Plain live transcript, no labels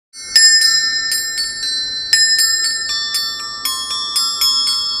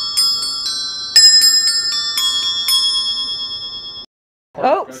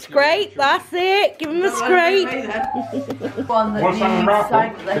scrape, that's it. Give him a scrape. One that needs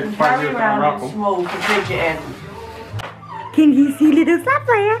they can carry around and small for fidgeting. Can you see little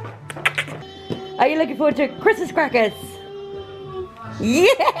sapphire? Are you looking forward to Christmas crackers?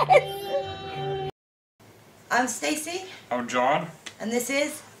 Yes! I'm Stacey. I'm John. And this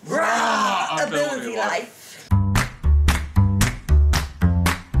is Ability Life.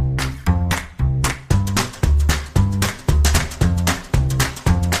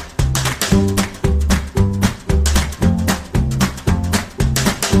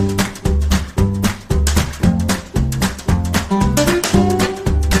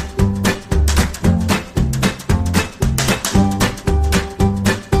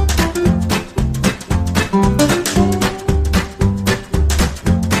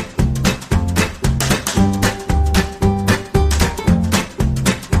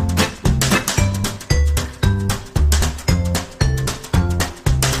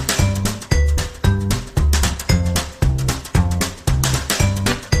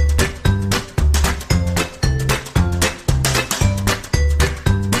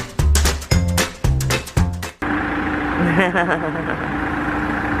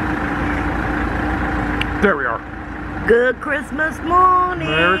 There we are. Good Christmas morning.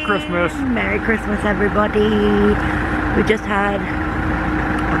 Merry Christmas. Merry Christmas, everybody. We just had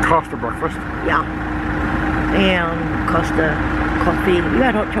a Costa breakfast. Yeah. And Costa coffee. You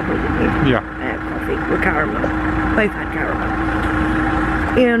had hot chocolate, didn't you? Yeah. I had coffee with caramel. Both had caramel.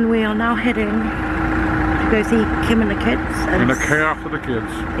 And we are now heading to go see Kim and the kids. And the chaos of the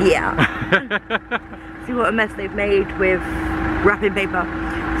kids. Yeah. See what a mess they've made with wrapping paper.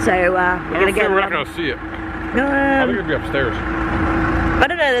 So we're gonna get. We're not gonna see it. I think it'll be upstairs. I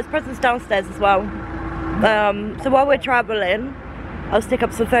don't know. There's presents downstairs as well. So while we're traveling, I'll stick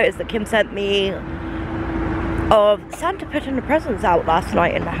up some photos that Kim sent me of Santa putting the presents out last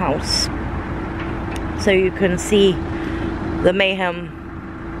night in the house, so you can see the mayhem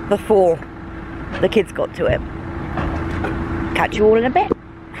before the kids got to it. Catch you all in a bit.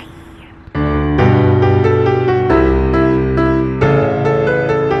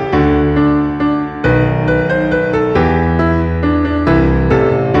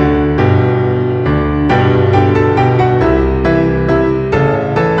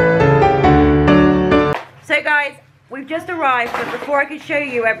 We've just arrived, but before I can show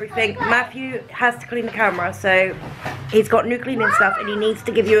you everything, Matthew has to clean the camera, so he's got new cleaning stuff and he needs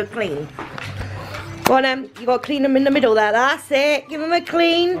to give you a clean. Go on, you got to clean them in the middle there, that's it, give him a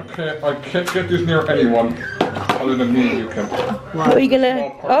clean. Okay, I can't get this near anyone other than me and you, Kim. What are you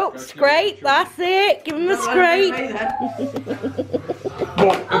gonna, oh, scrape, that's it, give him a scrape.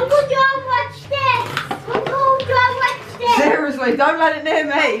 Uncle John, watch this! Uncle John, watch this! Seriously, don't let it near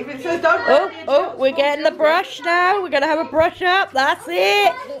me. If it says don't let it Oh, we're getting the brush now. We're going to have a brush up. That's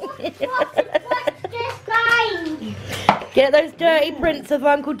it. Watch this, guys! Get those dirty prints of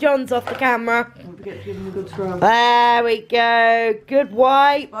Uncle John's off the camera. Don't forget to give him a good scrub. There we go. Good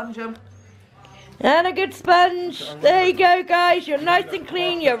wipe. Sponge him. And a good sponge. There you go, guys. You're nice and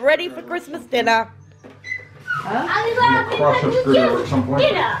clean. You're ready for Christmas dinner. Cross this video at some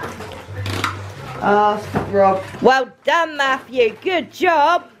point. Rob. Well done, Matthew. Good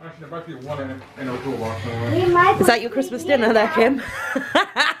job. Actually, there might be one in our toolbox. Is that your Christmas dinner there, Kim?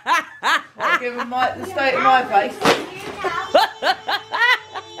 I'll give him the state of my face.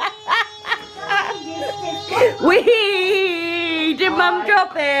 Wee! Did Mum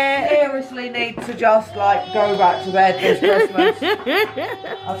drop it? Seriously need to just like go back to bed this Christmas.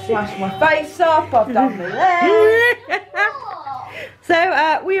 I've smashed my face up, I've done my legs.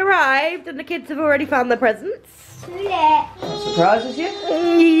 So we arrived and the kids have already found their presents. That surprises you?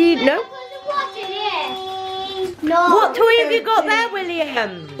 No. No. What toy have you got there,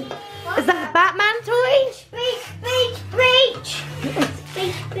 William? Is that a Batman toy?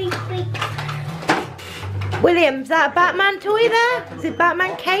 William, is that a Batman toy there? Is it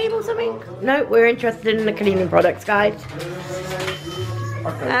Batman Cave or something? No, we're interested in the cleaning products, guys.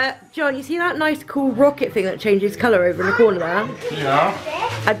 Okay. John, you see that nice cool rocket thing that changes colour over in the corner there? Yeah.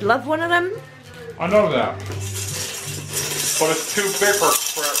 I'd love one of them. I know that. But it's too big for a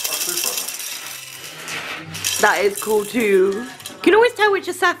free present. That is cool too. You can always tell which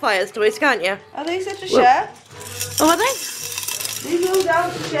are Sapphire's toys, can't you? Are these to share? Oh, are they? These are all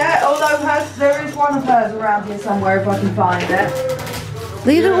down to share, although there is one of hers around here somewhere if I can find it.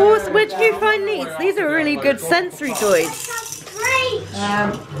 These are awesome. Where did you find these? These are really good sensory toys.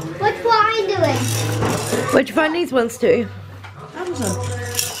 What's what I'm doing? Where'd you find these ones too? Amazon.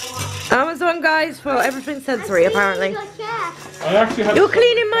 Amazon, guys, for everything sensory, apparently. I actually had You're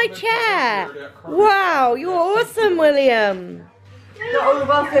cleaning my chair. Wow, you're awesome, William. Got all of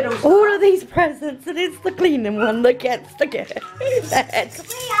our fiddles. All of these presents, and it's the cleaning one that gets the gift. Can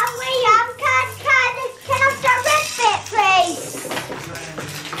I start this bit, please?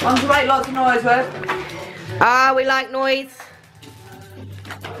 One to make lots of noise with. Ah, we like noise.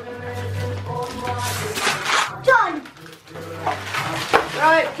 Done.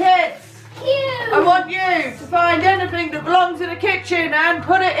 Right, kids. You. I want you to find anything that belongs in the kitchen and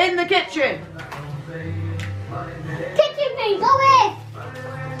put it in the kitchen. Kitchen things, go in.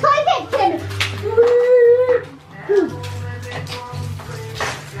 Toy kitchen.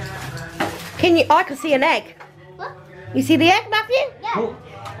 Can you? I can see an egg. What? You see the egg, Matthew? Yeah.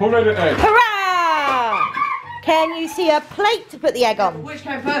 Who laid the egg? Hurrah! Can you see a plate to put the egg on? Which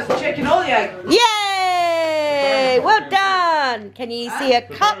came first, the chicken or the egg? Yay! Well done. Can you see a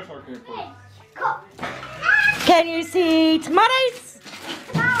The cup? dinosaur came first. Cup. Can you see tomatoes?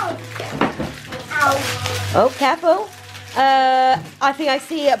 Ow. Ow. Oh, careful. I think I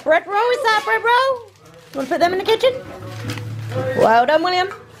see a bread roll. Is that a bread roll? You want to put them in the kitchen? Well done, William.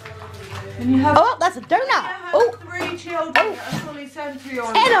 And you have, Oh, that's a donut. Oh, 3 children that are fully sensory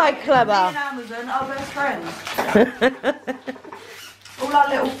ain't I Me clever? and Amazon are best friends. All our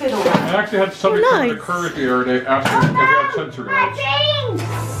little fiddles. I actually had somebody come to Nice. Courage the other day asking if we had sensory My lights.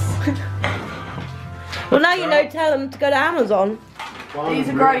 things. Well, now you know. Tell them to go to Amazon. These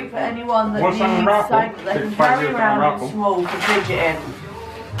are great for anyone that What's needs on the something raffle? that they can Take 5 carry years on around raffle. and small for fidgeting.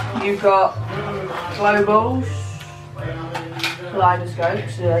 You've got globals,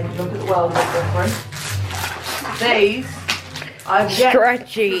 kaleidoscopes, so they can look at the world a bit different. These, I've yet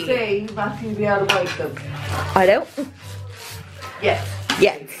Stretchy. to see Matthew be able to wake them. I don't. Yes.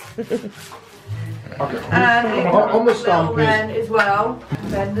 Yes. Okay. And it On comes the with stump little men as well.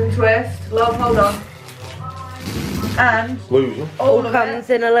 Bend and twist. Love, hold on. And Loser. all All of comes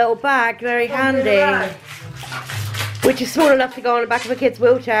it in a little bag, very comes in a handy. bag. Which is small enough to go on the back of a kid's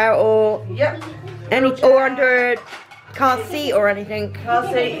wheelchair or Yep. or under a car seat or anything. Car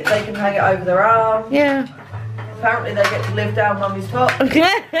seat, they can hang it over their arm. Yeah. Apparently they get to live down mummy's top.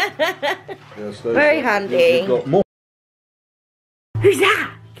 Yes, Very handy. You've got more. Who's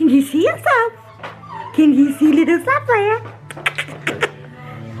that? Can you see yourself? Can you see little Sapphire?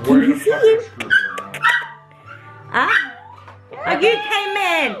 Where you the see fuck you? is screws right now? Huh? Oh, you came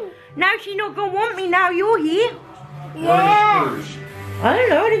in. Now she's not gonna want me now you're here. Where are the screws? I don't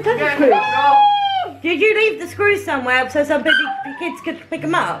know, I didn't touch the Yeah, screws. go. Did you leave the screws somewhere so some baby kids could pick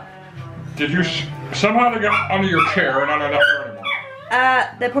them up? Did you somehow they got under your chair and not enough there anymore?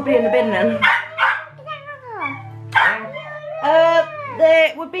 They're probably in the bin then.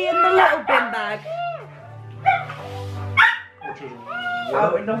 They would be in the little bin bag. Which is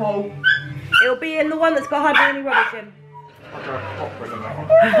Out in the hall. It'll be in the one that's got hardly any rubbish in. okay. Oh, wait, that one.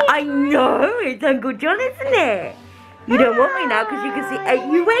 I know, it's Uncle John, isn't it? You don't want me now because you can see.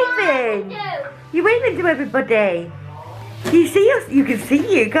 You waving. You waving to everybody. You see us? You can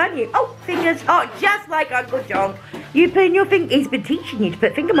see you, can't you? Oh, fingers. Oh, just like Uncle John. You put your finger. He's been teaching you to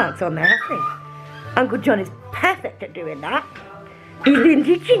put finger marks on there, hasn't he? Uncle John is perfect at doing that. He's been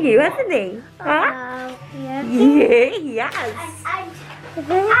teaching you, hasn't he? Huh? Yeah. Yeah, he has.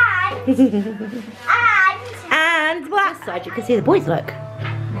 And well, outside you can see the boys. Look,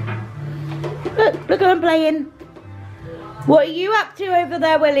 look at them playing. What are you up to over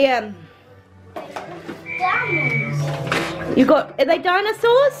there, William? You got? Are they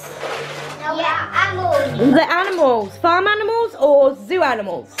dinosaurs? No, animals. The animals, farm animals or zoo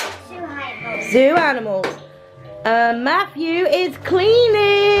animals? Zoo animals. Matthew is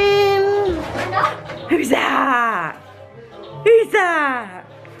cleaning. Who's that? Who's that?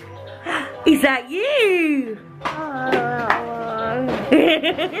 Is that you?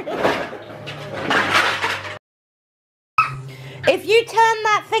 If you turn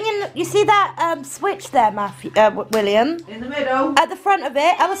that thing in, you see that switch there, Matthew, William? In the middle. At the front of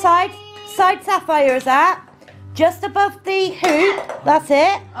it, other side Sapphire is at. Just above the hoop. That's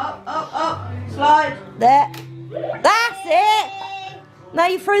it. Up, up, up. Slide. There. That's it. Now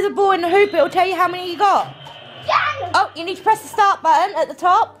you throw the ball in the hoop, it'll tell you how many you got. Oh, you need to press the start button at the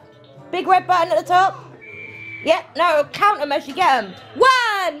top. Big red button at the top. Yep, now it'll count them as you get them.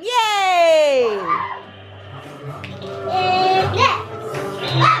 1! Yay!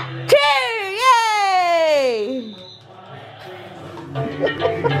 2! Yay!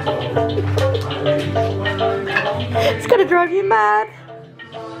 It's gonna drive you mad.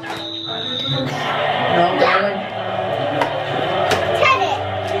 No, darling.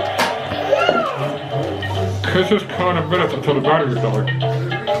 This is kind of minutes until the battery died.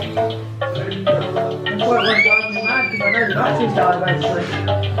 That's what won't drive me mad because I know the batteries died eventually.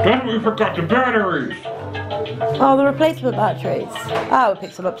 Then we forgot the batteries. Oh, the replacement batteries. Oh, we'll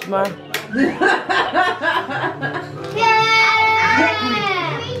pick some up tomorrow.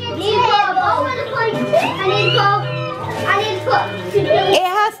 It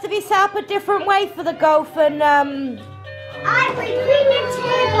has to be set up a different way for the golf and I will clean the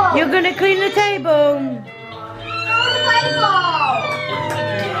table. You're gonna clean the table.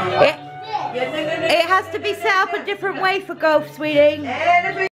 It has to be set up a different way for golf, sweetie.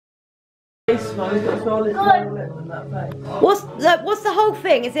 What's the whole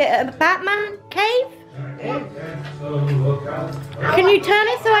thing? Is it a Batman cave? Can you turn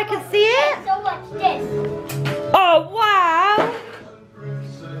it so I can see it? So what's this? Oh wow!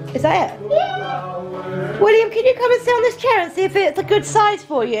 Is that it? Yeah. William, can you come and sit on this chair and see if it's a good size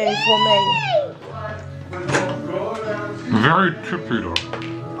for you for me? Very trippy though.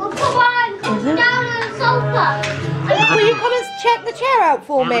 Well, come on, come down on the sofa. Will you come and check the chair out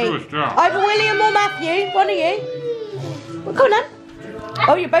for me? do is down. Either William or Matthew, one of you. Well, come on then.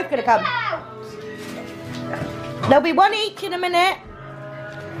 Oh, you're both gonna come. There'll be one each in a minute.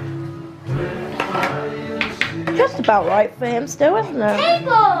 Just about right for him still, isn't it?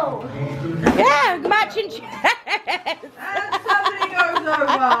 Table. Yeah, matching chairs. And somebody goes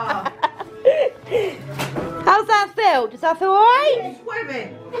over. How's that feel? Does that feel alright?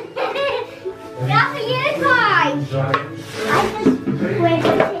 Swimming. That's for you guys. I just went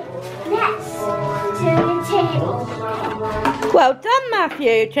next to the table. Well done,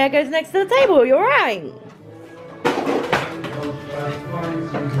 Matthew. Chair goes next to the table. You're right.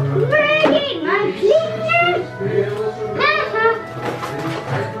 Ready, my cleaner.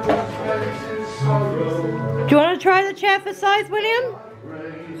 Do you want to try the chair for size, William?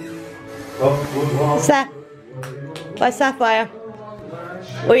 By Sapphire.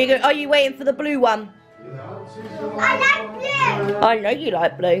 Or are you waiting for the blue one? I like blue. I know you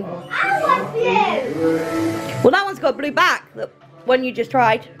like blue. I want blue. Well, that one's got a blue back, the one you just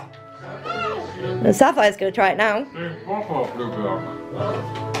tried. And Sapphire's going to try it now.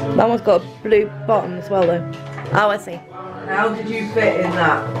 That one's got a blue bottom as well, though. Oh, I see. How did you fit in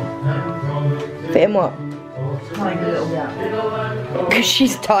that? Fit in what? Tiny little gap. Because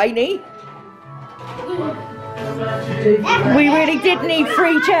she's tiny. We really did need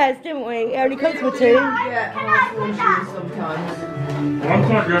 3 chairs, didn't we? It only comes with 2. Yeah, unfortunately sometimes. I'm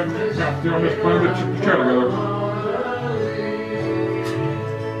trying to get on this plan to chair together.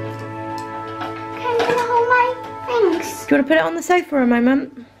 Can you hold my things? Do you want to put it on the sofa a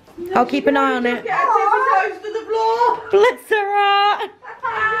moment? I'll keep an eye on it. Get tippy toes to the floor. Bless her heart.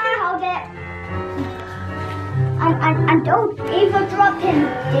 Hold it. And don't even drop him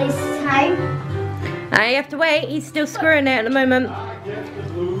this time. Now you have to wait. He's still screwing it at the moment.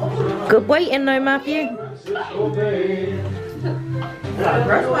 Good waiting though, Matthew.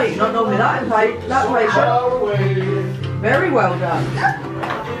 That's weight, not normally that way. Very well done.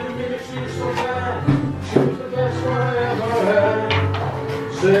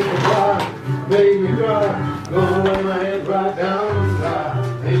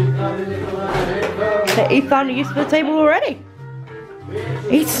 He found a use for the table already.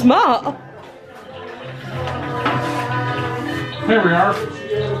 He's smart. Here we are.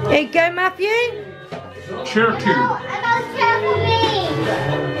 Here you go, Matthew. Chair 2. Another chair for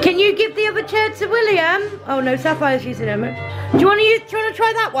me. Can you give the other chair to William? Oh no, Sapphire's using him. Do you want to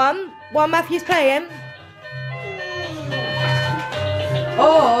try that one while Matthew's playing?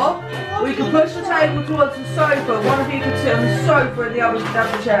 Or we can push the table towards the sofa. One of you can sit on the sofa and the other can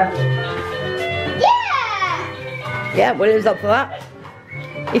have the chair. Yeah. Yeah, William's up for that.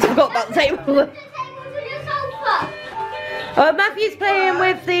 He's forgot about the table. The table to the sofa. Oh, Matthew's playing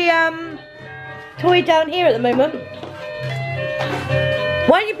with the toy down here at the moment.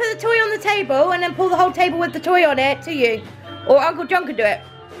 Why don't you put the toy on the table and then pull the whole table with the toy on it to you? Or Uncle John could do it.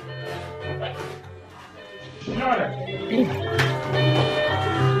 Got it.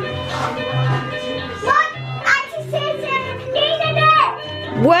 Look, I can see cleaning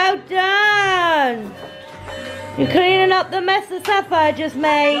it. Well done! You're cleaning up the mess that Sapphire just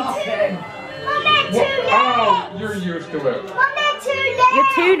made. Okay. Mum, they're too late. Oh, you're used to it. Mum, they're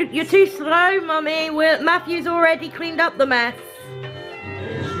too late. You're too slow, Mummy. Matthew's already cleaned up the mess.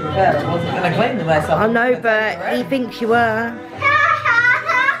 Yeah, I wasn't going to clean the mess up. I know, but he thinks you were.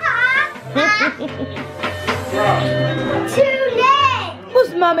 Too late.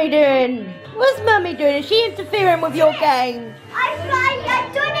 What's Mummy doing? What's Mummy doing? Is she interfering with your game?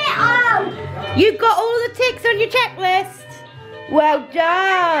 I've done it all. You got all the ticks on your checklist. Well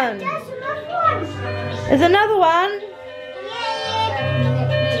done. There's another one. There's another one.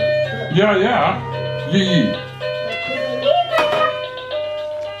 Yeah. Yee.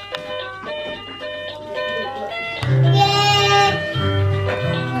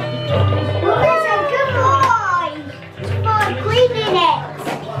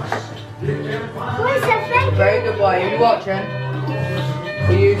 Are you watching?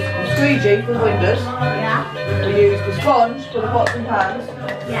 We use the squeegee for the windows. Yeah. We use the sponge for the pots and pans.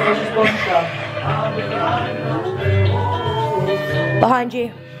 Yeah. Where's the sponge stuff? Behind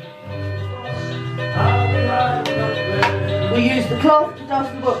you. We use the cloth to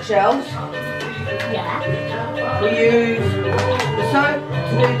dust the bookshelves. Yeah. We use the soap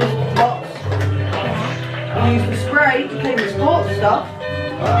to do the box. We use the spray to clean the sports stuff.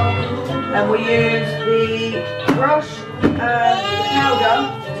 And we use the brush and the powder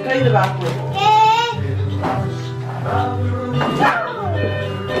to clean the bath with.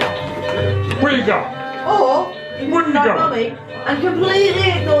 Where you go? Or you Where can you like go? Mummy and completely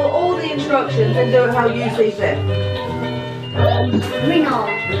ignore all the instructions and do it how you see fit. We know.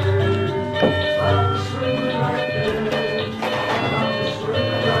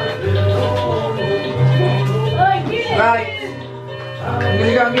 Right. I'm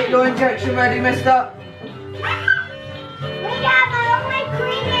gonna go and get your injection ready, mister.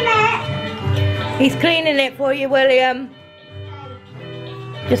 He's cleaning it for you, William.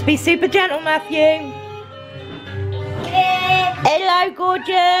 Just be super gentle, Matthew. Hello,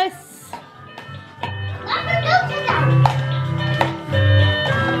 gorgeous.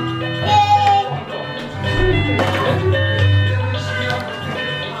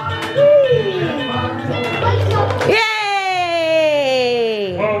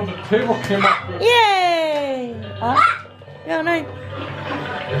 Yay! Well, the table came up with... Yay! Huh? Yeah, no.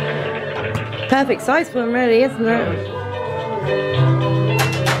 Perfect size for him, really, isn't it?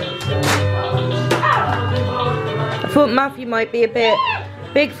 I thought Matthew might be a bit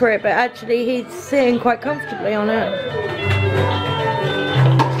big for it, but actually he's sitting quite comfortably on it.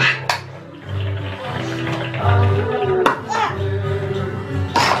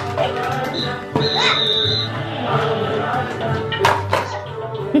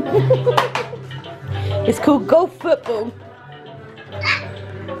 It's called golf football.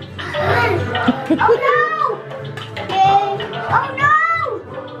 Oh no! Oh no!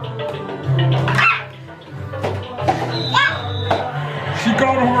 She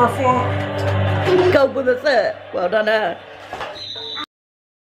got on her foot. Go with a foot. Well done, her.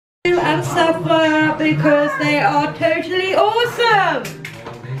 And suffer because they are totally awesome.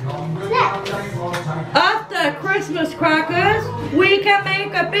 After Christmas crackers, we can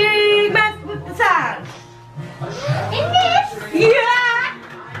make a big mess with the sand. In this? Yeah!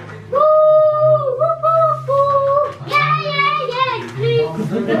 Woo! Woo! Woo! Woo! Yeah!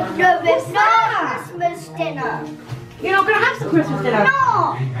 No, it's not Christmas dinner. You're not going to have some Christmas dinner?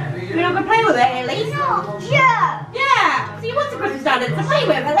 No! You're not going to play with it, at least? No! Yeah! Yeah! So you want some Christmas dinner to play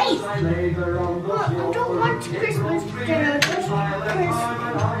with, at least? Well, I don't want Christmas dinner, just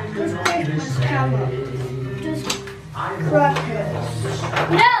Christmas camera. Just crackers.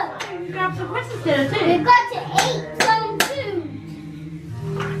 No! You can have some Christmas dinner too. We've got to eat some food.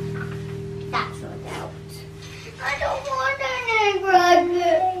 That's not out. I don't want any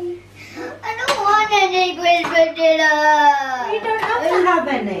crackers. I don't want any Christmas dinner. You don't have to have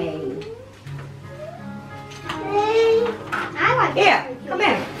any. I like Here, come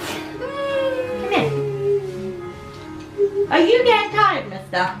here. Come here. Are you getting tired,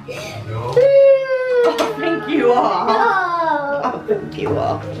 mister? I think you are. No. I think you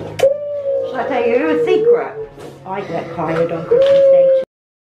are. Shall I tell you a secret? I get tired on Christmas Day.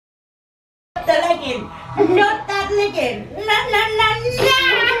 Not the legging. Not that legging. No, no, no, no.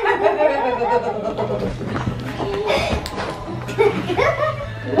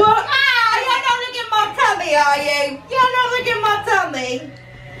 What? Ah, you're not looking at my tummy, are you? You're not looking at my tummy.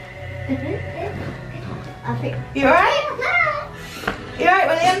 I think. You alright? You alright,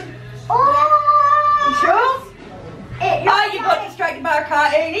 William? Oh! You sure? Oh, you got distracted by a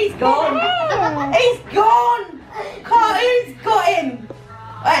cartoon. He's gone. He's gone. Cartoon's got him.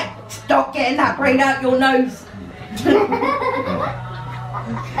 Hey, stop getting that brain out your nose.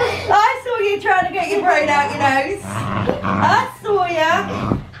 I saw you trying to get your brain out your nose. I saw ya.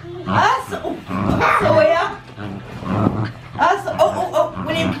 I saw ya. Oh,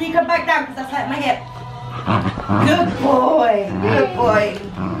 William, can you come back down because that's hurting my hip. Good boy. Good boy.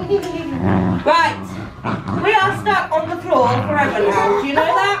 Right. We are stuck on the floor forever now. Do you know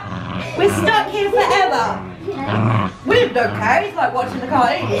that? We're stuck here forever. William don't care. He's like watching the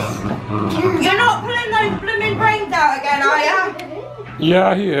cartoons. You're not pulling those blooming brains out again, are ya?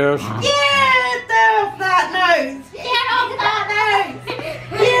 Yeah, he is. Get off that nose! Get off that nose!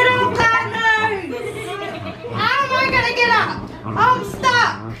 Get off that nose! How am I gonna get up? I'm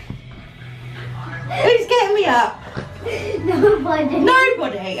stuck! Who's getting me up? Nobody.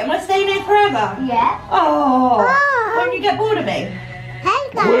 Nobody! Am I staying here forever? Yeah. Oh! Won't you get bored of me?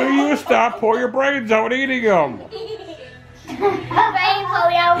 Where you stop pour your brains out eating them. Brain pull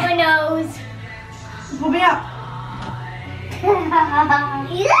out my nose. Pull me out.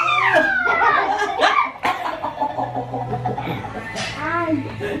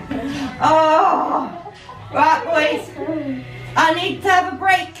 Oh, right, boys. I need to have a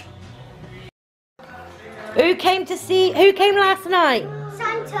break. Who came last night?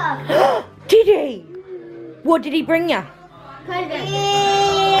 Santa. Did he? What did he bring you? Present.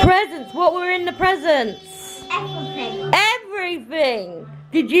 Presents. What were in the presents? Everything. Everything.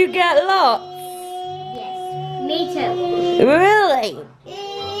 Did you get lots? Yes. Me too. Really?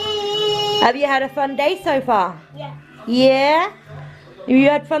 Have you had a fun day so far? Yeah. Yeah? Have you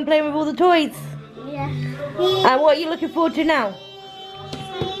had fun playing with all the toys? Yeah. And what are you looking forward to now?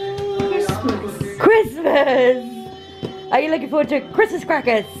 Christmas. Christmas! Are you looking forward to Christmas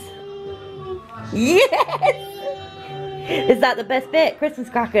crackers? Yes! Is that the best bit? Christmas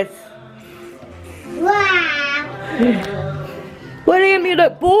crackers? Wow. William, you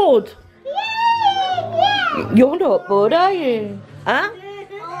look bored. Yeah. You're not bored, are you? Huh?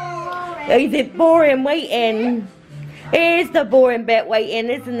 Is it boring waiting? It is the boring bit waiting,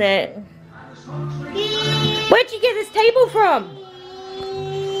 isn't it? Where'd you get this table from?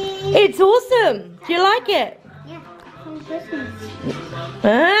 It's awesome. Do you like it? Yeah. From Christmas.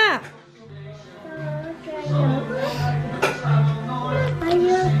 Ah.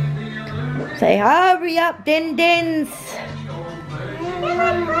 Say hurry up, din dins.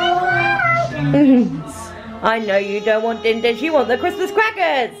 I know you don't want din dins. You want the Christmas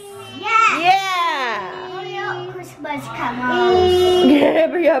crackers. Yeah. Yeah. Hurry up, Christmas carols.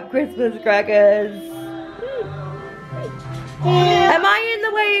 Hurry up, Christmas crackers. Am I in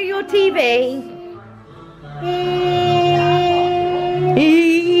the way of your TV?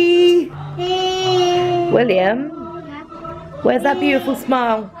 William, where's that beautiful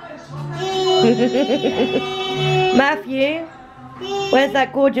smile? Matthew, where's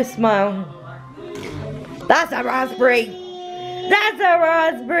that gorgeous smile? That's a raspberry. That's a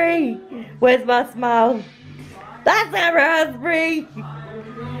raspberry. Where's my smile? That's a raspberry.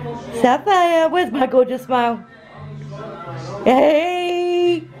 Sapphire, where's my gorgeous smile?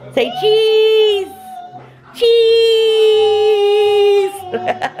 Hey, say cheese. Cheese.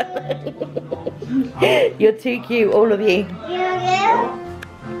 You're too cute, all of you. Yeah.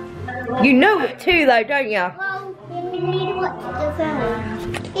 You know it too, though, don't you? Well, we need to watch the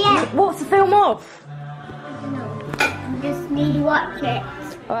film. Yeah. What's the film of? No. We just need to watch it.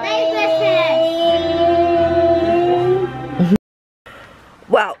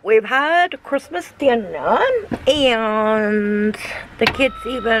 Well, we've had Christmas dinner, and the kids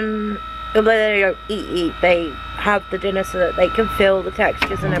even, although they don't eat, they have the dinner so that they can feel the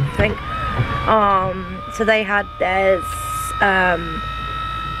textures and everything. So they had theirs,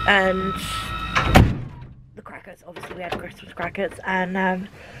 and the crackers. Obviously, we had Christmas crackers, and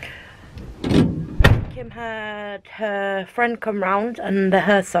Kim had her friend come round and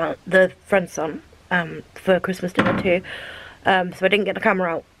her son, the friend's son, for Christmas dinner too. So I didn't get the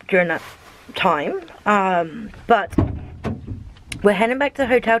camera out during that time, but we're heading back to the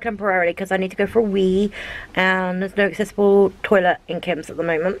hotel temporarily because I need to go for a wee, and there's no accessible toilet in Kim's at the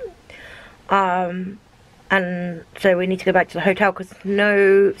moment, and so we need to go back to the hotel because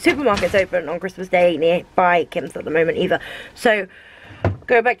no supermarket's open on Christmas Day nearby Kim's at the moment either. So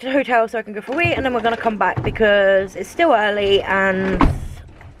go back to the hotel so I can go for a wee, and then we're going to come back because it's still early, and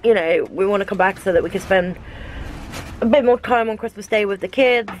you know, we want to come back so that we can spend a bit more time on Christmas Day with the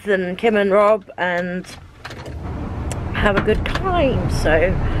kids and Kim and Rob and have a good time. So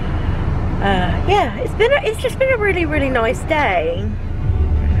yeah, it's just been a really nice day.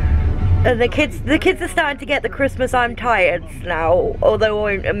 The kids are starting to get the Christmas I'm tired now, although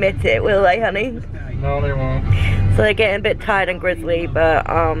I won't admit it, will they, honey? No, they won't. So they're getting a bit tired and grizzly, but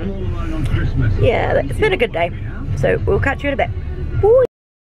yeah, it's been a good day. So we'll catch you in a bit. Ooh.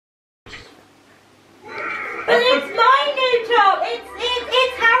 But it's my new top.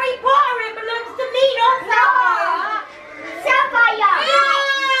 It's Harry Potter. It belongs to me, not Sapphire. Sapphire!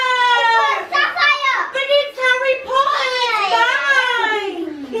 Yeah! Sapphire! But it's Harry Potter.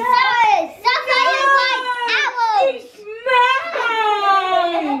 It's mine. Sapphire's like owls! It's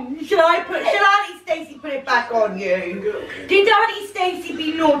mine. Should Auntie Stacey put it back on you? Did Auntie Stacey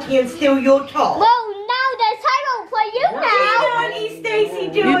be naughty and steal your top? Well, now there's title for you Did now! Auntie Stacey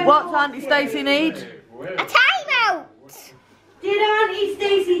do it? What's Auntie Stacey need? A timeout! Did Auntie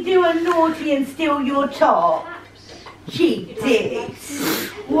Stacey do a naughty and steal your top? She did.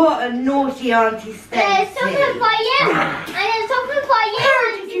 What a naughty Auntie Stacey. There's something for you! And there's something for you, How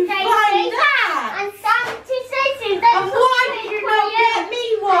Auntie did you Stacey! find that? And Auntie Stacey, there's And why something did you for not you! get me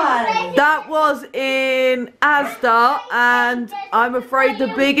one? was in Asda, and I'm afraid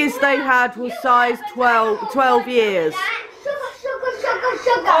the biggest they had was size 12 years. Sugar, sugar, sugar,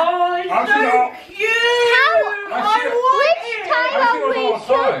 sugar. Oh, it's I see so all- cute! Which time I see are it we all the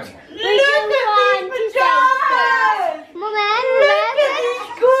time. Look at these pajamas! Look at these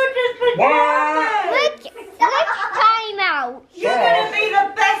gorgeous pajamas! Which time out? You're gonna be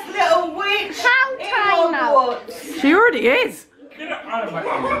the best little witch How in time out? Hogwarts. She already is. Get out of my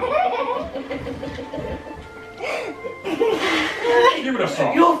Give it a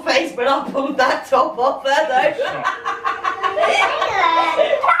song. Your face when I pulled that top off there though. I'm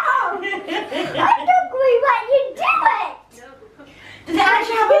hungry when you do it. Does it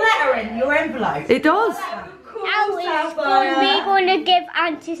actually have a letter in your envelope? It does. How is we going to give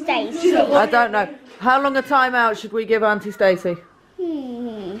Auntie Stacey? I don't know. How long a timeout should we give Auntie Stacey?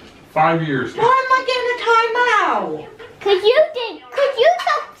 5 years. Why am I getting a timeout? Could you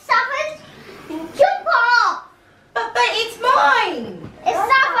stop Sapphires? Jump off! But it's mine. It's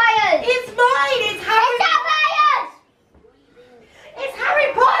Sapphires! It's mine. It's Harry. It's Sapphires! It's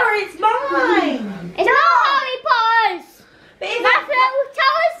Harry Potter. It's mine. It's not Harry Potter's! But it's Matthew,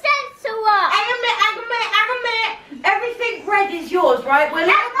 tell us then so what? Hang a minute. Everything red is yours, right,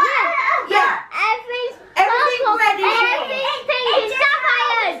 William? Yeah. Everything red is yours. Everything is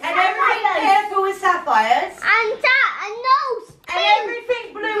Sapphires! And everything purple is Sapphires. And no, And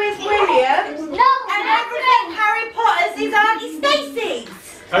everything blue is William's. no, And everything Harry Potter's is Auntie Stacey's.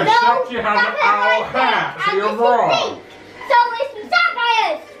 Except you have an owl hat, so you're wrong. So it's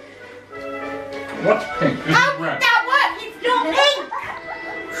Sapphires! What's pink? This How is did red. that work? It's not pink.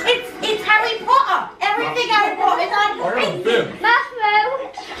 It's Harry Potter. Everything Harry Potter is I Auntie got a Stacey's. bib. Matthew,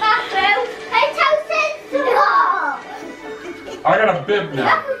 hey, tell Sense I got a bib now.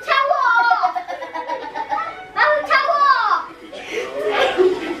 Matthew, tell off! Matthew, tell off!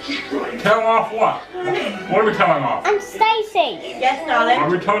 Tell off what? What are we telling off? I'm Stacey. Yes, darling. Are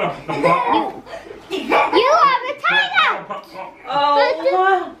we telling off the button? You have a timeout!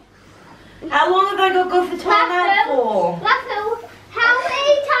 Oh, how long have I got to go for timeout for? Matthew, how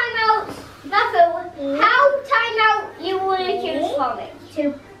many timeouts? Matthew, how timeout you want to choose from it?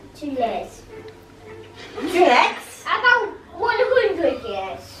 2 years. Yes. About 100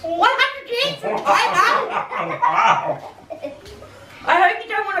 years. 100 years? Wow. I hope you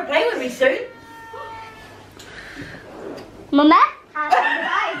don't want to play with me soon. Mama?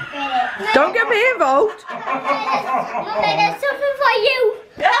 Don't get me involved. Mama, there's something for you.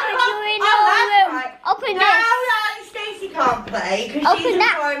 You're in our room. Right. Open Now this. that Stacey can't play because Open she's in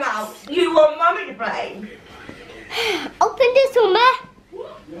that. time out, you want Mummy to play. Open this, Mama.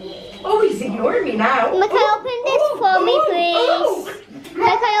 Oh, he's ignoring me now. Mama, can you open this for me, please?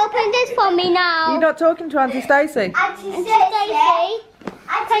 Mama, can you open this for me now? You're not talking to Auntie Stacey. Auntie Stacey,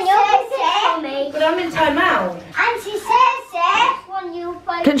 can you open this for me? But I'm in time out. Auntie Stacey, when you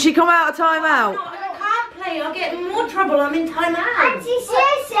find Can she come out of time out? I can't play. I'll get in more trouble. I'm in time out. Auntie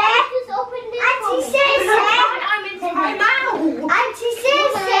Stacey, just open this Auntie Stacey, I'm in time out. Auntie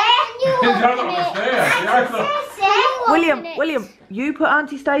Stacey, He doesn't understand. William, you put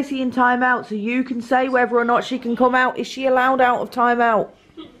Auntie Stacey in time out so you can say whether or not she can come out. Is she allowed out of time out?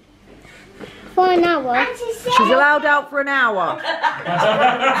 For an hour. She's allowed out for an hour. Open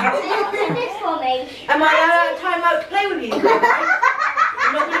this for me. Am I allowed out of time out to play with you?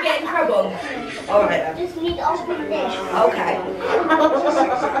 I'm not going to get in trouble. Alright then. Just need to open this. Okay. You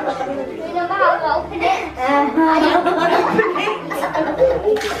know how to open it?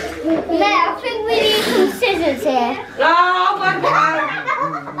 I think we need some scissors here. Oh, my God.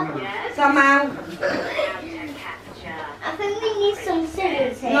 Somehow. I think we need some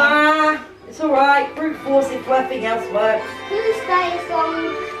scissors here. Nah, it's alright. Brute force if nothing else works. Who's staying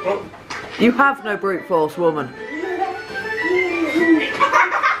strong? You have no brute force, woman.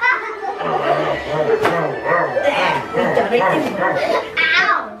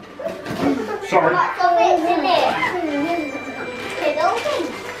 Ow! Sorry. Lots of bits in it. Okay, open.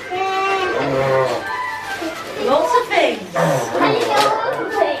 Lots of things. Can you go open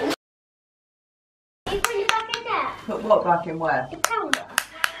things? You put it back in there. Put what back in where? The powder.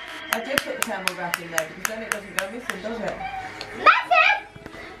 I did put the camera back in there because then it doesn't go missing, does it? Massive!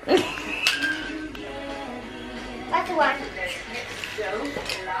 That's the one. Ow!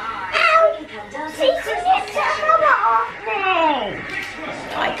 See, it's off me!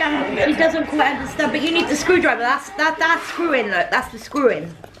 I can't. He doesn't quite understand, but you need the screwdriver. That's screwing. Look, that's the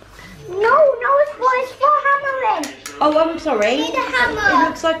screwing. No, it's for hammering. Oh, I'm sorry. Need a hammer. It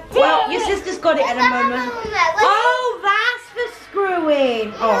looks like. Well, your sister's got it in a moment. Oh, that's for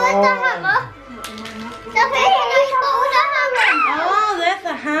screwing. Where's the hammer? The hammer. Oh, there's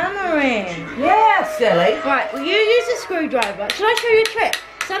the hammer doing? Yeah, silly. Right, well you use a screwdriver. Shall I show you a trick?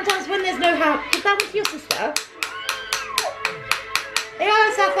 Sometimes when there's no hammer, give that one to your sister. Here you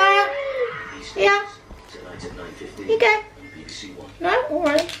go, Sapphire. Yeah. Here you go. No?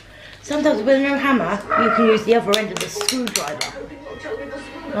 Alright. Sometimes with no hammer, you can use the other end of the screwdriver.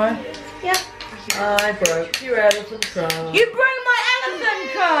 Right? Yeah. I broke your elephant trunk. You broke my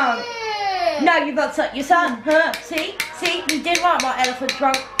elephant trunk! No, you've upset your son. Huh? See? See? You didn't like my elephant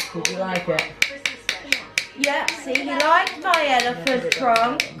trunk. Did you like it? Yeah, see? You liked my elephant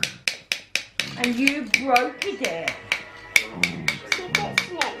trunk. And you broke it.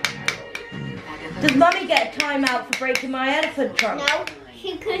 Does Mummy get a timeout for breaking my elephant trunk? No,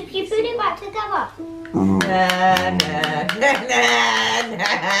 because she put it back together.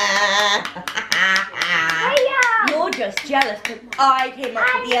 You're just jealous because I came up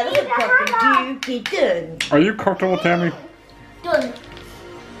with the elephant trunk and you didn't. Are you comfortable, Tammy? Done.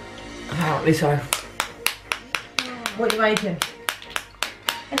 Apparently so. What are you making?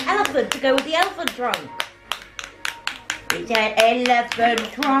 An elephant to go with the elephant trunk. It's an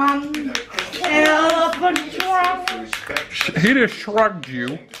elephant trunk. Elephant trunk. He just shrugged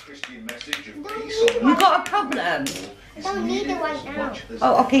you. You got a problem. Don't need it right now.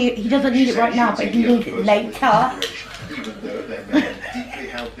 Oh, okay, he doesn't need it right now, but he needs it later.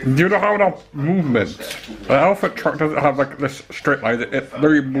 You don't have enough movement. The elephant truck doesn't have like this straight line. It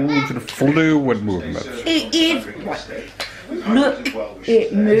very moves in fluid movements. It is. Look,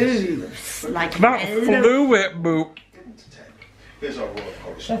 it moves like Not an elephant. fluid move.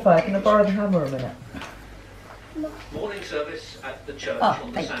 Sapphire, can I borrow the hammer a minute? Morning service at the church Oh,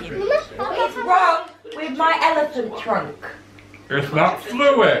 on the thank you. Sandringham. What's wrong with my elephant trunk? It's not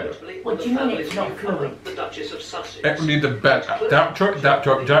fluid. What do you mean it's not fluid? The Duchess of Sussex. It needs a bed. That truck, that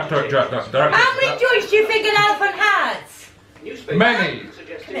truck, that truck, that truck, that How many joints do you think an elephant has? Newspaper Many.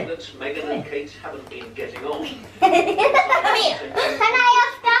 suggesting that Meghan and Kate haven't been getting on. Come here. Can I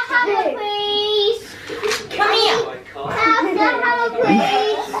have the hammer, please? Come here. Have the hammer,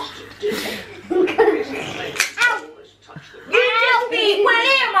 please. You just beat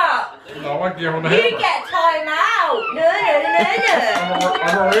William up. No, I give him the You hammer. get time out. No.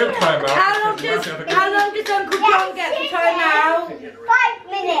 I'm a real timeout. How long does Uncle John get for time out? 5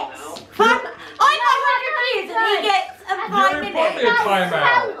 minutes. I got 100 years and he gets 5 minutes. You're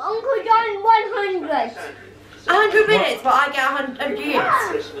timeout. Uncle John 100. 100 minutes, but I get 100 years.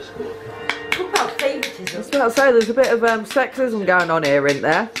 Christmas call. Talk about favouritism. I was about to say, there's a bit of sexism going on here, isn't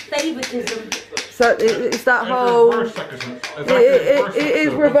there? Favouritism. So it's that whole... It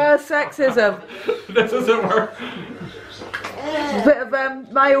is reverse sexism. This isn't work. There's a bit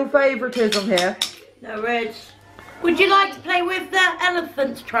of male favouritism here. No, Reg. Would you like to play with the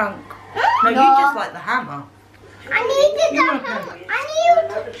elephant's trunk? No, you just like the hammer. I needed that hammer.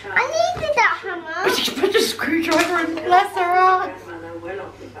 I needed that hammer. She put a screwdriver in, bless her heart.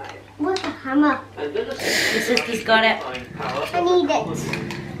 What's the hammer? The sister's got it. I need it.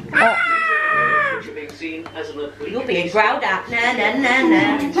 Being seen as an You're being growled at. Na.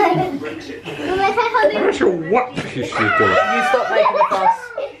 Brexit. I'm not sure what she's doing. You stop making a fuss.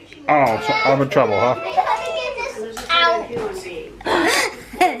 Oh, so I'm in trouble, huh?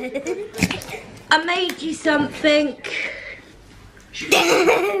 I made you something.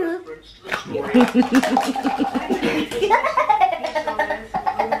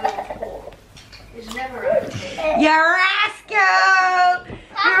 You're a rascal!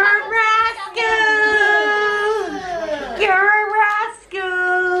 You're a rascal! You're a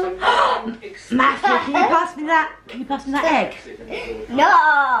rascal! Master, can you pass me that? Can you pass me that egg? No.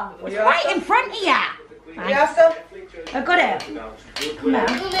 It's right in front of you. Yes, sir? I got it. Come here.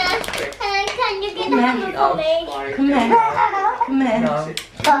 Can you get the hammer for me? Come here. Come here. No.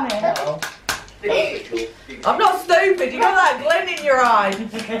 Come here. I'm not stupid. You got that glint in your eye.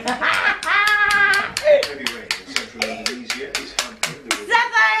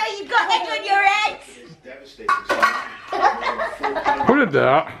 Sapphire, you got egg on your head. Who did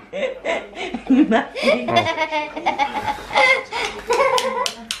that?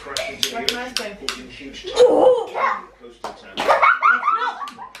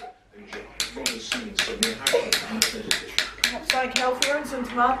 It's like healthier and some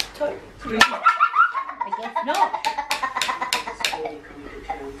tomato. I guess not.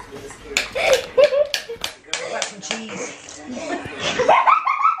 Some cheese.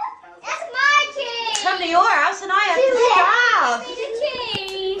 That's my cheese. Come to your house and I have to starve. The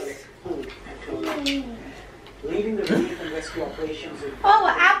cheese. Leading the relief and rescue operations in Oh,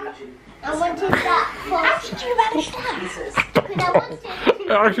 I wanted that how first. did you manage that? Because I wanted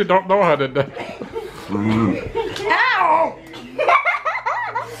I actually don't know how to do that. Ow!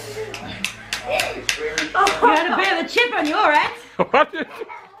 You had a bit of a chip on your head. What? Quick,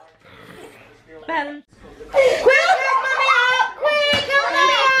 help Mummy out! Quick, help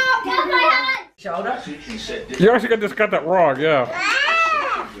Mummy out! Got my hand. Shoulder. You actually just got that wrong, yeah.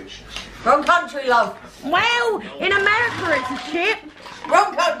 Wrong country, love. Well, in America it's a chip.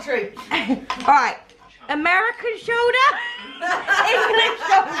 Wrong country. Alright, American shoulder, English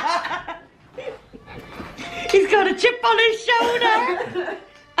shoulder. He's got a chip on his shoulder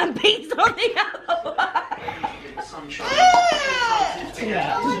and Pete's on the other one.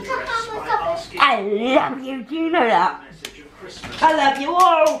 I love you, do you know that? I love you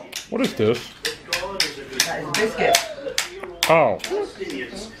all. What is this? That is a biscuit. Oh.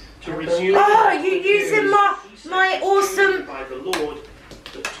 Oh, you're using my awesome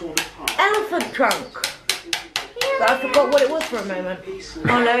elephant trunk. But I forgot what it was for a moment.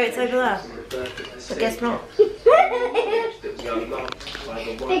 Oh no, it's over there. I guess not. Because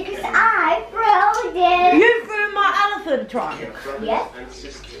I broke it. You threw my elephant trunk. Yes.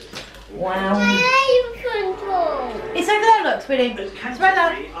 Wow. My control. It's over there, look, sweetie. It's right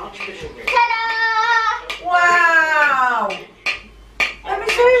there. Ta-da! Wow. Let me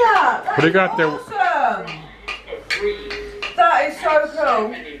see that. What do you got there? Awesome. That is so cool.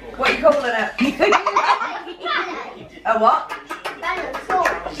 What are you calling it? A what? A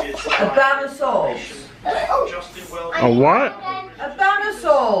banosaurus. A what? A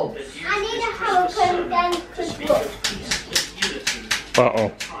banosaurus. I need a help and then to book. Uh-oh.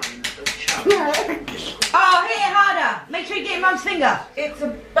 Oh, hit it harder. Make sure you get your mum's finger. It's a.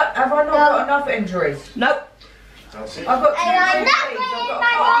 Have I not got enough injuries? Nope. I've got two And I'm not injuries. getting I've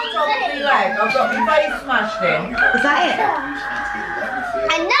my got mom's on my finger. leg. I've got my face smashed in. Is that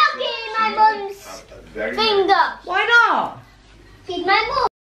I'm not getting my mom's finger. it? Why not? She's my mom.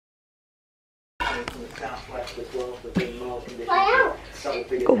 Fly out.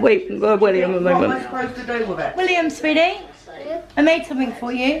 Go wait, William a What am I moment. supposed to do with it? William, sweetie, I made something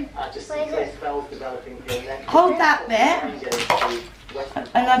for you. Hold that bit,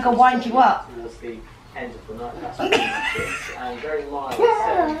 and I can wind you up. End of the night, that's and very mild,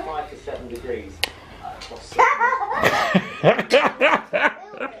 5 to 7 degrees across the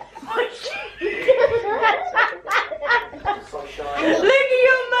sunshine. Look at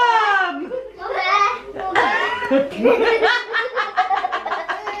your mum! Can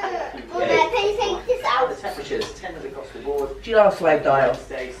you take this out? The temperatures, 10 across the board. Giraffe slave dial.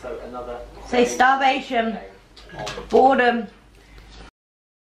 Day, so another. Say starvation, boredom.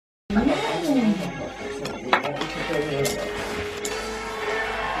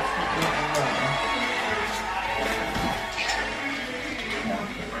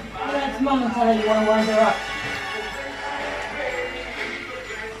 That's mum and tell her you want to wind her up.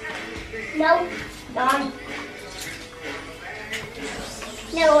 No. Done.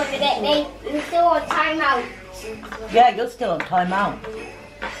 No, one minute, mate. You're still on timeout. Yeah, you're still on timeout.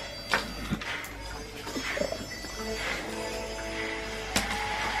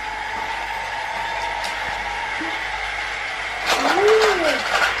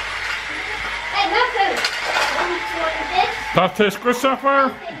 Hey, Matthew. Want this? That tastes good, Sapphire?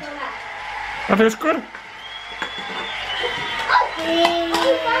 That tastes good? Oh,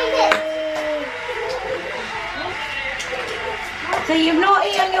 find it. So you've not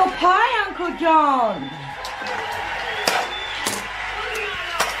eaten your pie, Uncle John?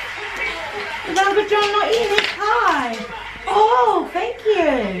 Is Uncle John not eating his pie? Oh, thank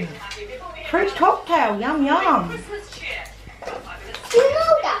you. Fruit cocktail, yum yum. You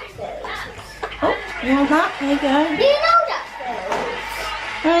know that food. Oh, you want that? There you go. Do you know that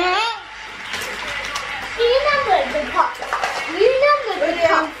food? Do you remember the pop? Do you remember the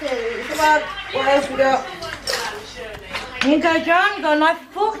pop food? Come on. What else we got? Here you go, John. You got a knife and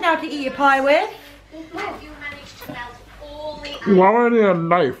fork now to eat your pie with. Why would I need a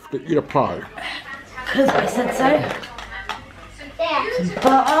knife to eat a pie? Because I said so. There.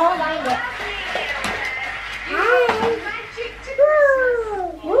 Butter. Find it.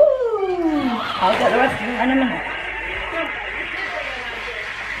 I'll get the rest of it in a minute.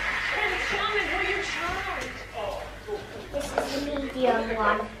 This is the medium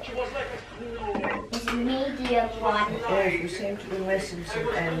one. This is the medium one. Oh, we seem to be missing some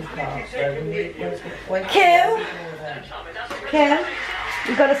end parts. So we need to wait. Kill. Kim,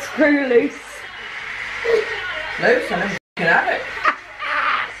 you got a screw loose. Loose and then you can have it.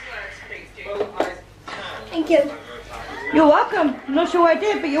 Thank you. You're welcome. I'm not sure what I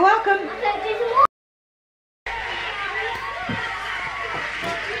did, but you're welcome.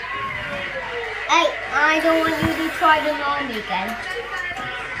 Hey, I don't want you to try them on me again.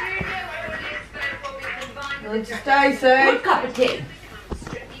 Going to Stacey. Good cup of tea.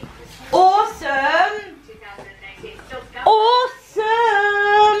 Awesome.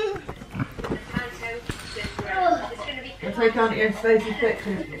 Yes, Stacey's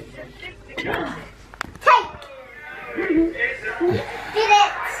picture. Take! Did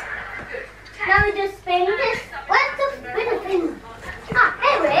it! Now we just spin this. Where's the thing? Ah,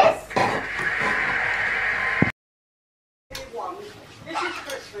 there it is. This is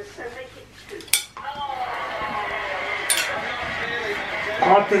Christmas, so make it 2.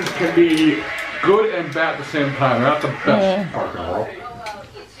 Authors can be good and bad at the same time. They're not the best part in the world.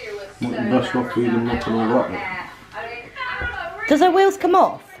 Not the best not feeding up and all that. Does her wheels come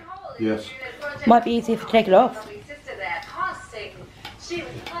off? Yes. Might be easier if you take it off.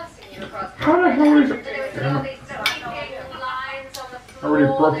 How the hell is it? I already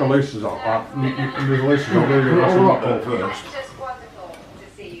broke the laces off. There's laces over there. Put it all up there first.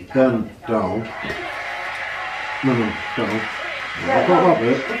 Then down. No, down. I've got that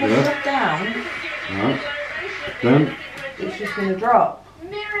bit. If I Yeah. step down, Right. Then it's just going to drop.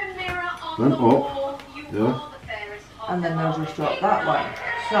 up. Yeah. And then they'll just drop that way.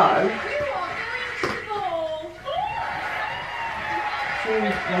 So, soon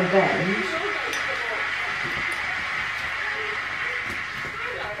as they bend,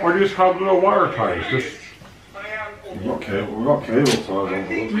 Or just have little wire ties. Just We've got cable ties on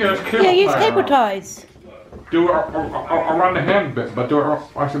them. yeah, it's cable Yeah, use tie cable around. ties. Do it around the hand bit, but do it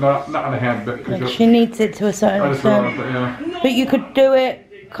actually not on the hand bit because She needs it to a certain I just don't extent. want to, yeah. But you could do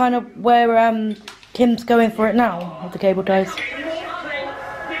it kind of where Kim's going for it now, with the cable ties.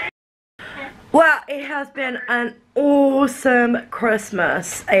 Well, it has been an awesome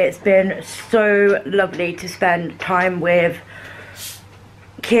Christmas. It's been so lovely to spend time with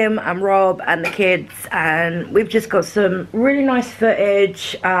Kim and Rob and the kids, and we've just got some really nice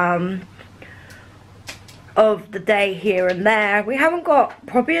footage of the day here and there. We haven't got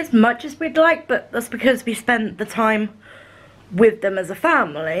probably as much as we'd like, but that's because we spent the time with them as a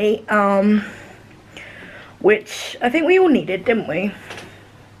family, which I think we all needed, didn't we?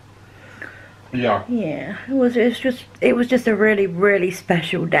 Yeah. Yeah, it was just a really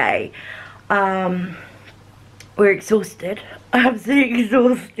special day. We're exhausted, absolutely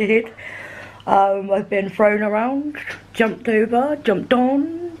exhausted. I've been thrown around, jumped over, jumped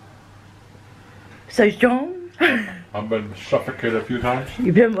on. So's John. I've been suffocated a few times.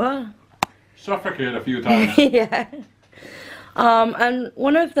 You've been what? Suffocated a few times. Yeah. And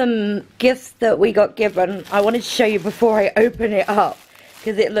one of the gifts that we got given, I wanted to show you before I open it up,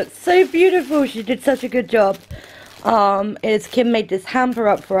 because it looks so beautiful. She did such a good job. Is Kim made this hamper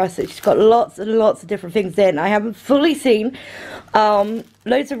up for us. She's got lots and lots of different things in. I haven't fully seen.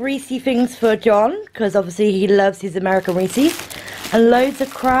 Loads of Reese things for John, because obviously he loves his American Reese's. And loads of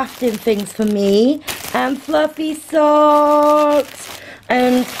crafting things for me. And fluffy socks.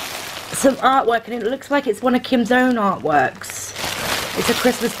 And some artwork. And it looks like it's one of Kim's own artworks. It's a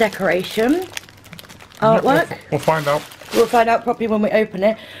Christmas decoration artwork. We'll find out. We'll find out properly when we open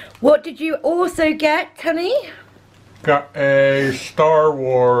it. What did you also get, honey? Got a Star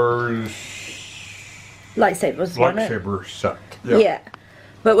Wars Lightsabers, wasn't it? lightsaber set. Yeah.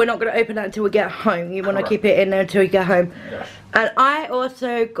 But we're not going to open that until we get home. You want to keep it in there until we get home. Yes. And I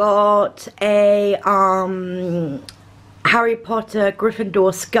also got a Harry Potter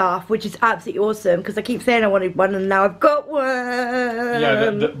Gryffindor scarf, which is absolutely awesome because I keep saying I wanted one and now I've got one. Yeah,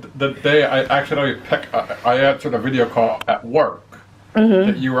 the day I accidentally I answered a video call at work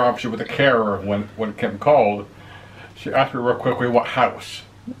that you were obviously with the carer when Kim called. She asked me real quickly what house.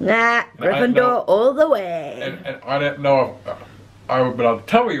 Nah, Gryffindor all the way. And I didn't know if I would be able to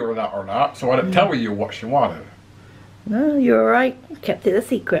tell you that or not, so I didn't tell you what she wanted. No, you're alright. Kept it a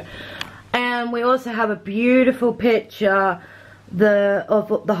secret. And we also have a beautiful picture of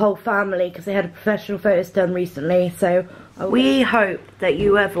the whole family because they had a professional photos done recently. So we hope that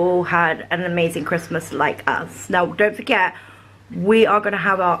you have all had an amazing Christmas like us. Now, don't forget, we are going to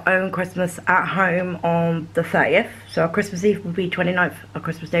have our own Christmas at home on the 30th. So our Christmas Eve will be 29th, our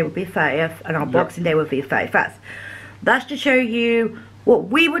Christmas Day will be 30th, and our Boxing Day will be 31st. That's to show you what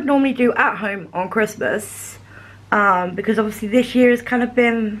we would normally do at home on Christmas. Because obviously this year has kind of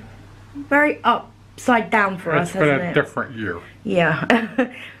been very upside down for us, hasn't it? It's been a different year.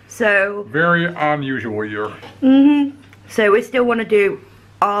 Yeah. So Very unusual year. so we still want to do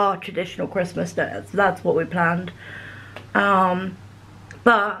our traditional Christmas dinners. That's what we planned.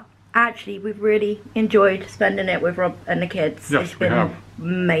 But actually we've really enjoyed spending it with Rob and the kids. Yes, it's we been have.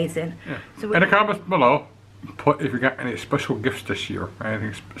 amazing. Yeah. So In the comments below, put if you got any special gifts this year,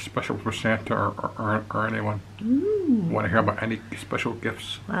 anything special for Santa or anyone. Want to hear about any special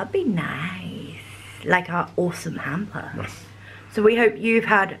gifts? that'd be nice. Like our awesome hamper. Yes. So we hope you've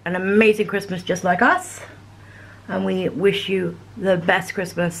had an amazing Christmas just like us. And we wish you the best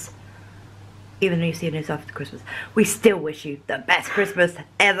Christmas even though you see us after Christmas, we still wish you the best Christmas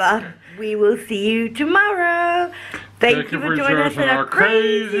ever. We will see you tomorrow. Thank you for joining us in our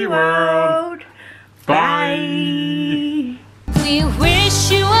crazy world. Bye. We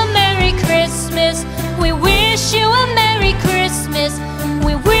wish you a Merry Christmas. We wish you a Merry Christmas.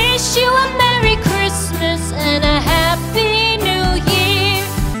 We wish you a Merry Christmas and a Happy